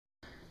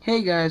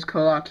Hey guys,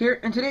 Kolak here,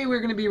 and today we're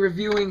going to be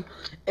reviewing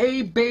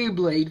a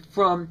Beyblade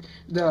from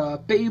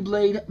the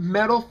Beyblade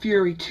Metal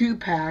Fury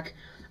 2-pack.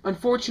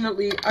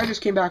 Unfortunately, I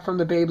just came back from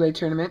the Beyblade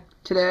tournament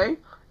today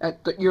at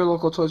your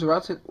local Toys R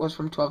Us. It was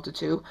from 12 to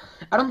 2.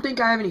 I don't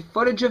think I have any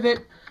footage of it,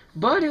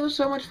 but it was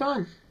so much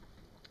fun.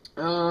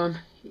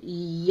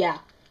 Yeah.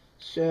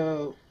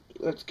 So,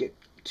 let's get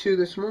to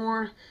this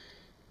more.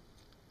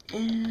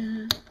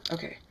 And,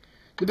 okay.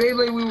 The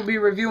Beyblade we will be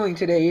reviewing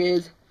today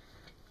is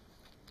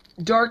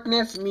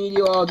Darkness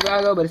Meteor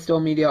L-Drago, but it's still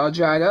Meteor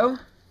L-Drago.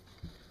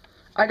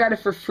 I got it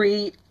for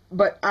free,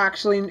 but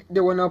actually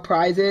there were no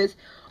prizes.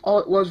 All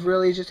it was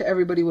really just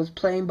everybody was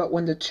playing, but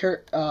when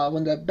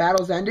the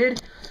battles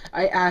ended,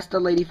 I asked the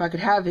lady if I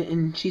could have it,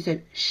 and she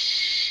said,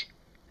 shh,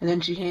 and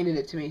then she handed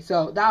it to me.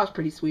 So that was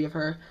pretty sweet of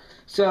her.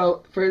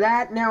 So for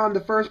that, now I'm the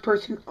first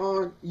person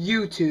on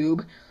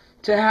YouTube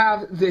to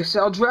have this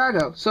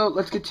L-Drago. So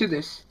let's get to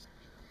this.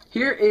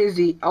 Here is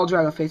the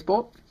L-Drago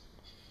facebolt.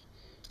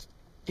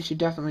 It should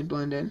definitely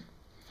blend in.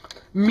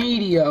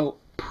 Meteo,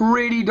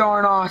 pretty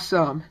darn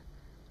awesome.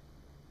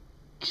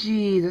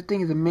 Gee, that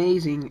thing is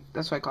amazing.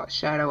 That's why I call it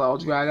Shadow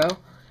L-Drago.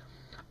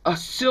 A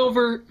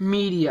silver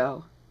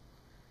Meteo,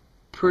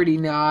 pretty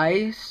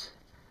nice.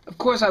 Of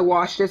course, I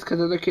washed this because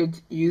other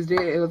kids used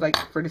it. It was like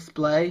for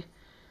display.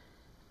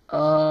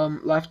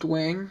 Left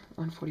wing,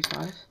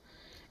 145,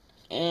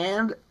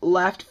 and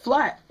left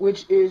flat,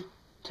 which is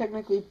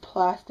technically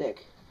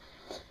plastic.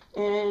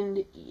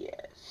 And yes.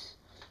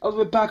 I was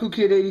with Baku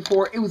Kid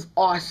 84. It was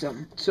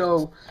awesome.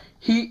 So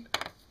he's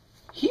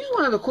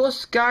one of the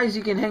coolest guys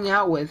you can hang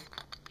out with.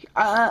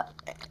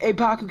 Hey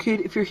Baku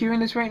Kid, if you're hearing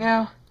this right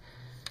now,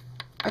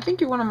 I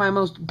think you're one of my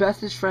most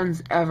bestest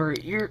friends ever.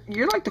 You're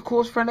like the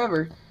coolest friend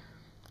ever.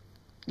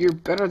 You're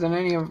better than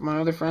any of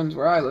my other friends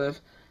where I live.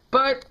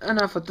 But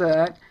enough with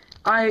that.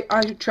 I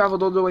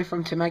traveled all the way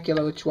from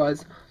Temecula, which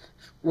was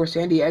where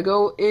San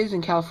Diego is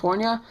in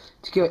California,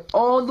 to get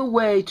all the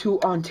way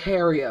to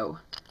Ontario.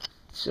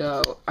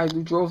 So I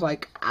drove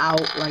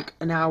out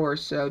an hour or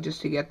so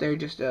just to get there,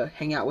 just to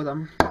hang out with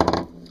them.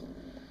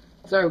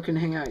 Sorry we couldn't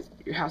hang out at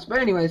your house, but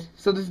anyways,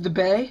 so this is the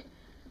Bay.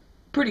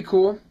 Pretty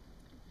cool.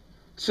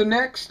 So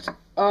next,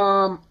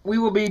 we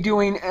will be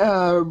doing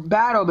a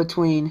battle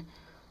between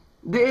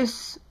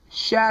this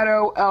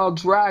Shadow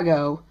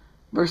L-Drago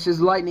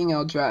versus Lightning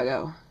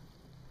L-Drago.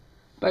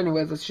 But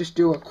anyways, let's just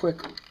do a quick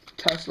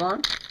test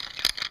launch.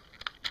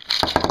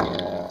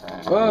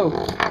 Whoa.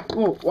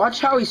 Whoa,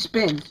 watch how he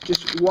spins.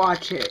 Just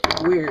watch it.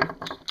 It's weird.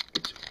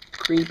 It's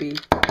creepy.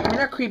 I mean,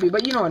 not creepy,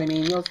 but you know what I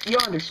mean. You'll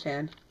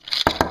understand.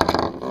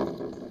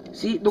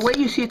 See, the way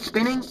you see it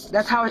spinning,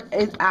 that's how it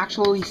is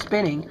actually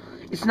spinning.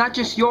 It's not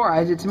just your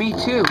eyes, it's me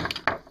too.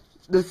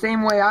 The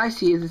same way I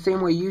see it is the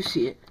same way you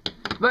see it.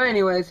 But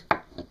anyways,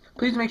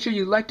 please make sure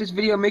you like this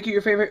video, make it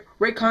your favorite,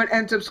 rate, comment,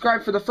 and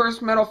subscribe for the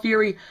first Metal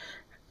Fury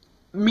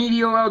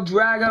Meteor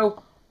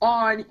L-Drago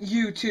on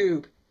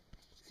YouTube.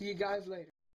 See you guys later.